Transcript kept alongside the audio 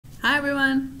Hi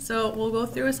everyone! So we'll go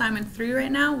through assignment 3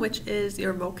 right now, which is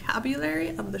your vocabulary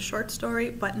of the short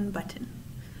story Button Button.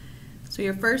 So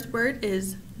your first word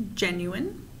is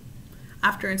genuine.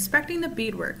 After inspecting the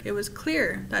beadwork, it was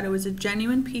clear that it was a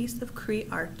genuine piece of Cree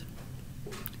art.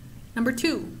 Number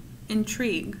 2,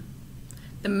 intrigue.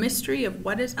 The mystery of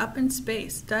what is up in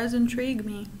space does intrigue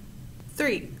me.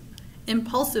 3,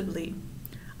 impulsively.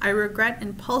 I regret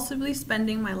impulsively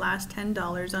spending my last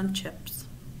 $10 on chips.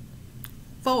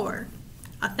 4,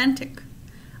 authentic.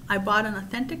 I bought an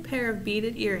authentic pair of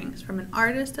beaded earrings from an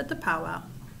artist at the powwow.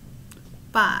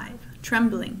 5,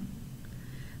 trembling.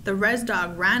 The res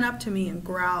dog ran up to me and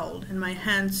growled, and my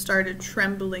hands started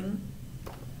trembling.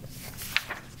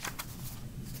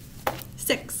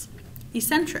 6,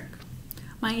 eccentric.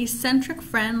 My eccentric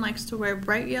friend likes to wear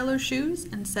bright yellow shoes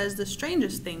and says the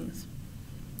strangest things.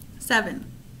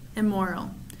 7,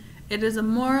 immoral. It is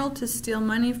immoral to steal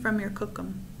money from your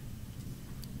cookum.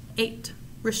 8,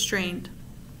 restrained.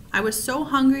 I was so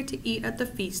hungry to eat at the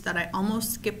feast that I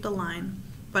almost skipped a line,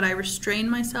 but I restrained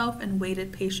myself and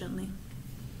waited patiently.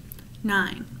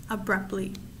 9,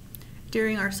 abruptly.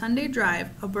 During our Sunday drive,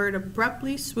 a bird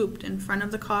abruptly swooped in front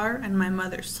of the car and my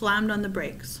mother slammed on the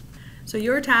brakes. So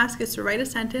your task is to write a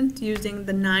sentence using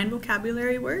the 9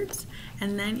 vocabulary words,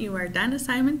 and then you are done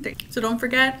assignment 3. So don't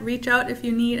forget, reach out if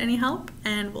you need any help,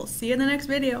 and we'll see you in the next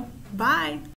video. Bye!